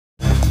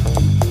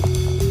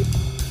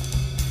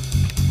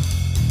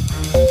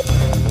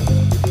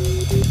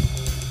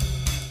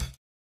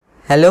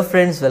Hello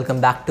friends, welcome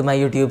back to my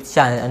YouTube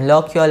channel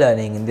Unlock Your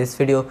Learning. In this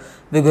video,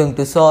 we're going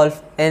to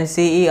solve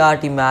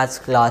NCERT Maths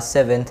Class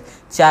 7th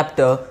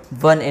Chapter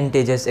 1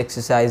 Integers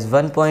Exercise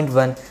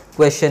 1.1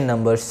 question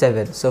number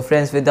 7. So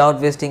friends, without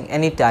wasting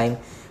any time,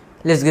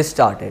 let's get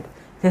started.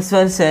 This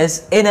one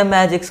says, in a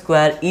magic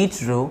square,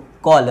 each row,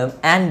 column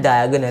and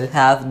diagonal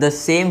have the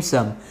same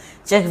sum.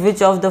 Check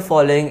which of the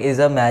following is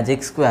a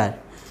magic square.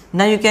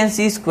 Now you can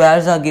see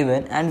squares are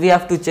given and we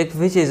have to check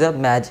which is a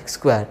magic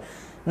square.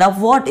 Now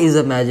what is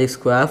a magic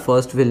square?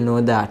 First we'll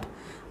know that.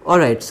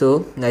 Alright,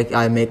 so like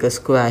I make a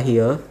square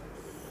here.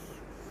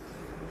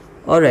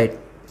 Alright,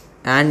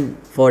 and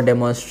for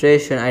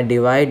demonstration I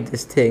divide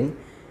this thing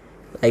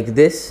like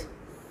this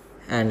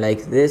and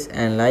like this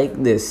and like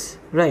this.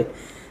 Right,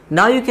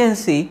 now you can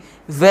see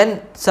when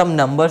some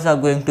numbers are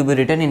going to be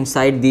written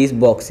inside these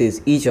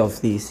boxes, each of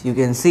these, you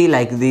can see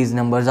like these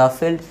numbers are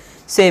filled.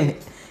 Same.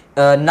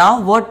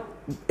 Now what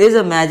is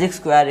a magic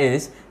square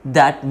is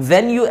that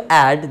when you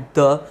add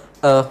the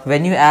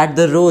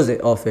rows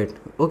of it.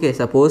 Okay,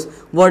 suppose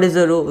what is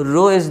a row?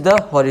 Row is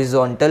the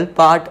horizontal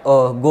part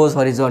or goes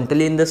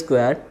horizontally in the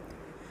square.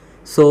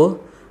 So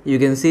you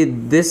can see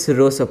this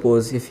row,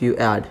 suppose if you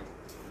add,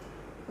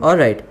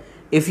 alright,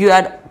 if you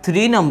add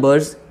 3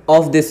 numbers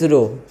of this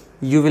row,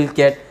 you will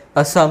get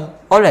a sum.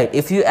 Alright,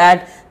 if you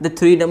add the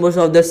 3 numbers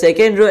of the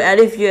second row and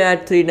if you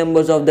add 3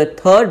 numbers of the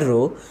third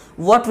row,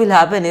 what will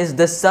happen is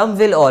the sum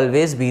will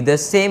always be the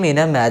same in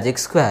a magic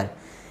square.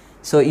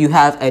 So you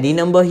have any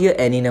number here,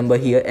 any number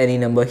here, any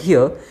number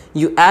here,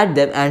 you add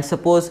them and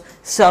suppose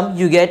sum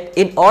you get,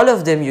 in all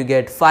of them you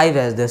get 5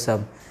 as the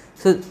sum.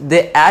 So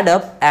they add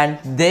up and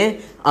they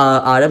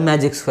are a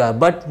magic square,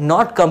 but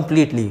not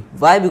completely.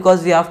 Why?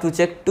 Because we have to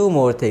check 2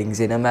 more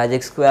things in a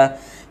magic square.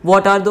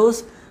 What are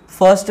those?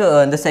 First,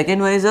 the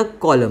second one is a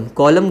column.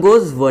 Column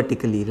goes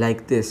vertically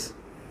like this.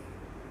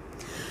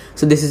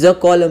 So this is a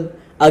column.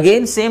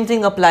 Again, same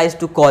thing applies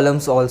to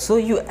columns also.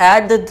 You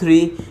add the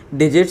 3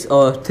 digits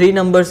or 3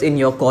 numbers in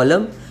your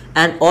column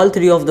and all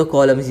 3 of the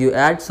columns you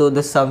add, so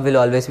the sum will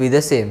always be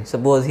the same.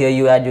 Suppose here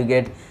you add, you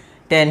get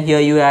 10, here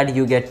you add,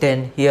 you get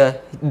 10, here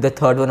the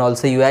third one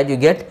also you add, you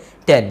get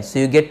 10. So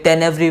you get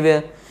 10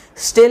 everywhere.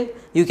 Still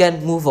you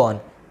can move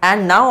on.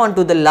 And now on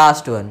to the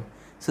last one.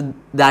 So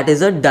that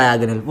is a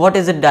diagonal. What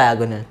is a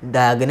diagonal?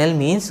 Diagonal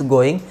means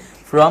going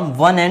from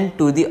one end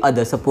to the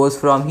other. Suppose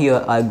from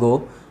here I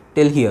go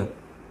till here.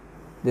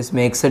 This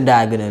makes a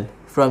diagonal.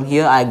 From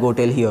here I go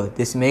till here.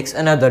 This makes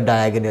another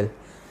diagonal.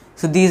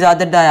 So these are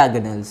the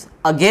diagonals.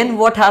 Again,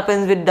 what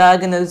happens with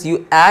diagonals?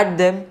 You add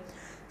them.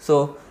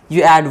 So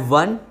you add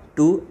 1,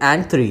 2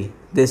 and 3.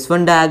 This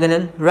one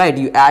diagonal, right?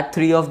 You add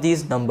 3 of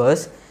these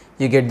numbers,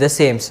 you get the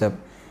same sum.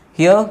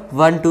 Here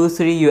 1, 2,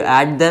 3, you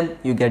add them,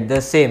 you get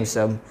the same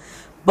sum.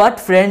 But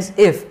friends,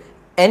 if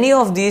any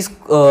of these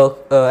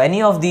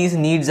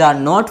needs are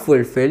not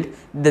fulfilled,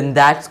 then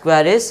that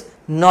square is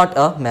not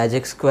a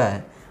magic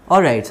square.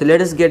 Alright, so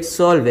let us get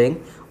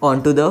solving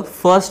on to the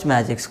first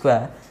magic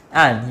square,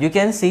 and you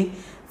can see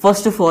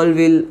first of all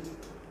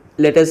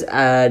let us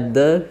add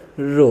the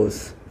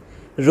rows.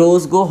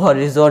 Rows go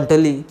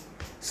horizontally.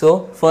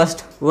 So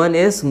first one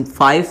is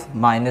 5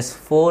 minus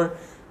 4,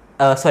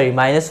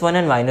 minus 1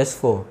 and minus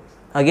 4.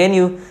 Again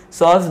you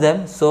solve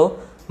them. So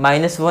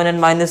minus 1 and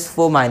minus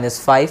 4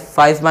 minus 5.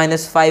 5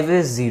 minus 5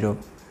 is 0.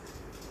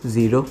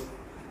 0.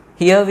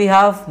 Here we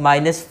have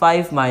minus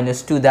 5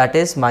 minus 2, that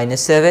is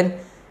minus 7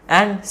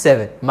 and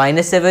 7.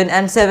 Minus 7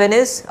 and 7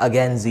 is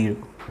again 0.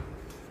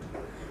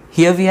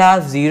 Here we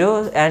have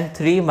 0 and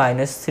 3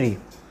 minus 3.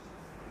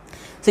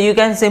 So you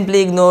can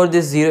simply ignore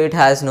this 0, it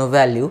has no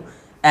value,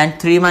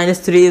 and 3 minus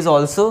 3 is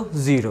also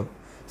 0.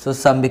 So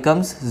sum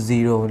becomes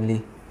 0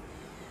 only.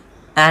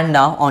 And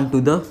now on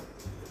to the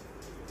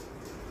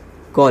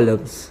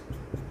columns.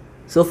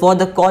 So for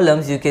the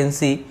columns you can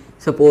see,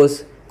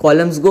 suppose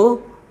columns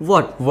go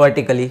what?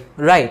 Vertically,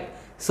 right?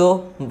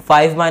 So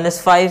 5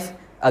 minus 5,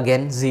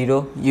 again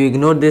 0. You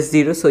ignore this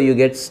 0, so you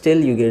get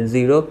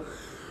 0.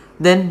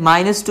 Then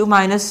minus 2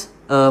 minus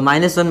 1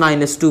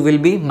 minus 2 will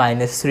be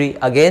minus 3.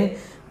 Again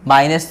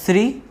minus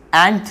 3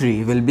 and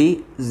 3 will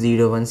be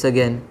 0 once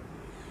again.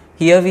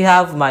 Here we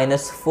have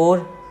minus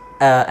 4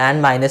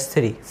 and minus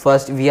 3.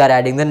 First we are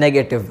adding the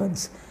negative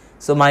ones.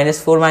 So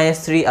minus 4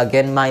 minus 3,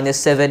 again minus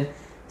 7.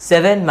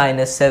 7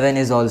 minus 7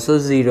 is also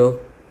 0.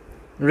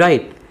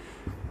 Right.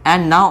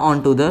 And now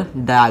on to the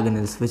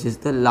diagonals, which is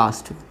the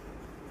last one.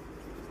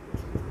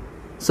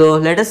 So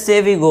let us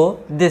say we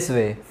go this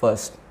way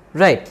first,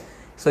 right?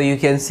 So you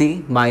can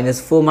see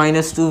minus 4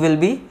 minus 2 will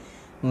be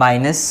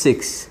minus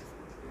 6,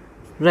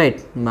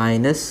 right?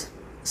 Minus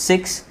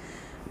 6.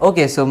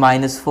 Okay, so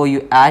minus 4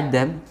 you add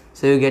them,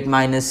 so you get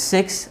minus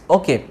 6.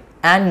 Okay,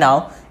 and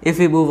now if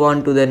we move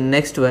on to the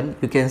next one,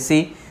 you can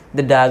see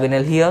the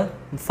diagonal here,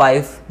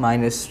 5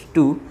 minus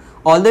 2.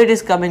 Although it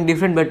is coming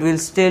different, but we'll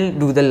still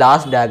do the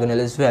last diagonal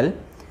as well.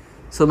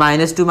 So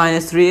minus 2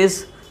 minus 3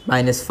 is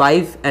minus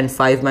 5 and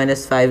 5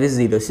 minus 5 is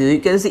 0. So you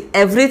can see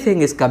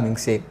everything is coming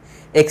same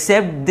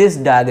except this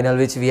diagonal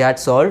which we had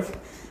solved.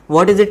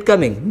 What is it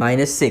coming?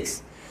 Minus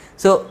 6.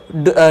 So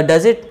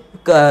does it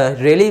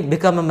really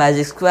become a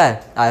magic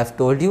square? I have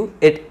told you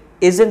it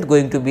isn't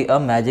going to be a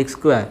magic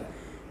square.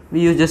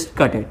 You just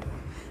cut it,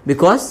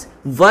 because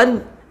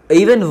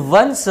even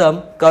one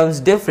sum comes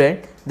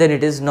different, then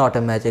it is not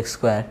a magic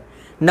square.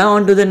 Now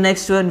on to the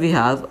next one, we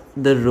have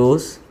the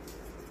rows.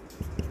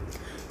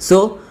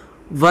 So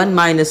 1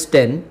 minus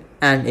 10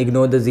 and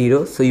ignore the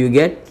 0, so you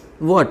get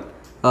what?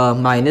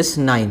 Minus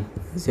 9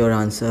 is your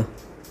answer.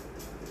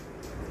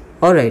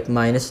 Alright,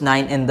 minus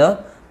 9 in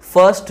the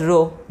first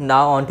row.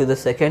 Now on to the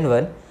second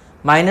one.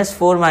 Minus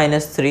 4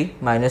 minus 3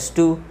 minus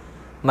 2,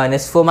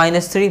 minus 4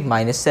 minus 3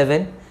 minus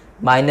 7,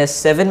 minus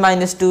 7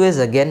 minus 2 is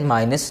again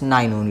minus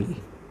 9 only.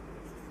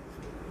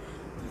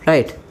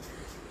 Right.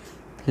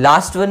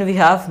 Last one we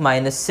have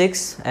minus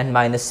 6 and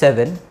minus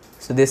 7.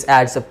 So this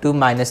adds up to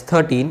minus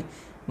 13.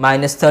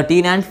 Minus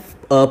 13 and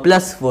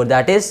plus 4,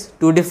 that is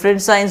two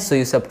different signs, so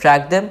you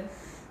subtract them.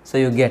 So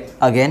you get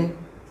again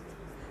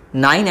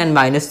 9 and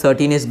minus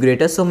 13 is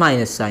greater, so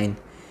minus sign.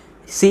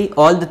 See,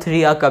 all the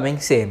three are coming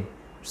same.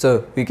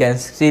 So we can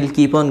still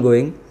keep on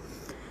going.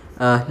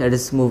 Let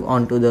us move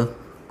on to the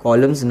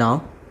columns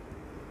now.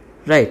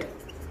 Right.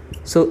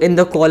 So in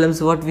the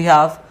columns, what we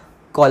have?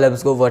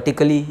 Columns go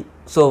vertically.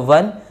 So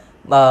 1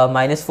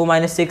 minus 4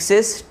 minus 6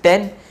 is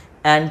 10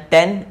 and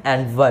 10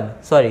 and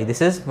 1. Sorry,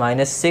 this is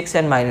minus 6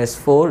 and minus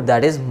 4,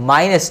 that is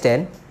minus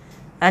 10,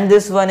 and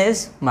this one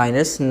is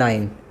minus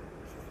 9.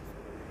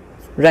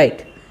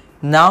 Right.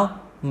 Now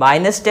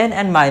minus 10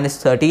 and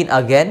minus 13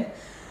 again.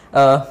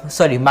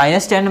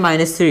 Minus 10 and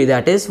minus 3,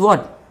 that is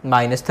what?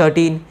 Minus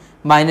 13.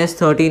 Minus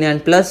 13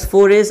 and plus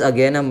 4 is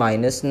again a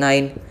minus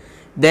 9.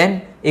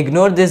 Then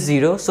ignore this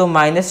 0, so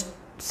minus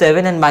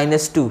 7 and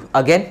minus 2,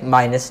 again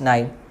minus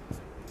 9.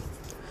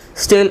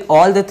 Still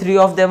all the three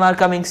of them are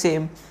coming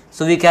same,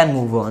 so we can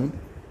move on.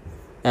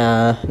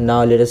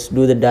 Now let us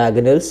do the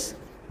diagonals.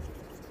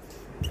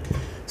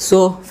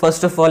 So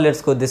first of all,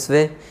 let's go this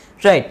way.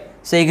 Right.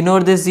 So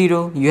ignore this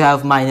 0, you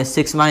have minus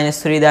 6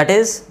 minus 3, that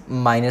is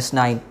minus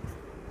 9.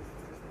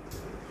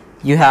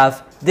 You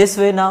have this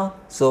way now,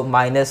 so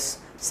minus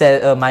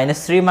 3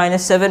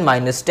 minus 7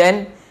 minus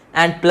 10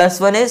 and plus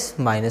 1 is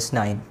minus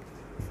 9.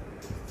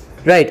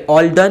 Right,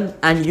 all done,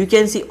 and you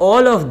can see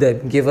all of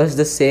them give us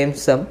the same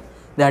sum,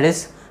 that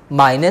is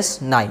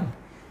minus 9.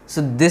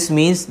 So this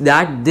means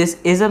that this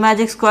is a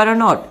magic square or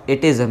not?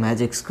 It is a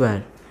magic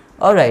square.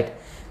 Alright.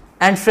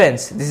 And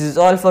friends, this is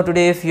all for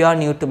today. If you are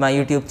new to my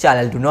YouTube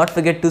channel, do not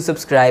forget to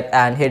subscribe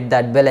and hit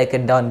that bell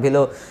icon down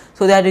below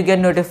so that you get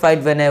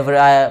notified whenever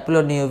I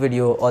upload new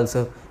video.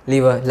 Also,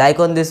 leave a like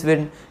on this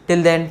video.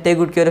 Till then, take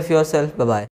good care of yourself. Bye bye.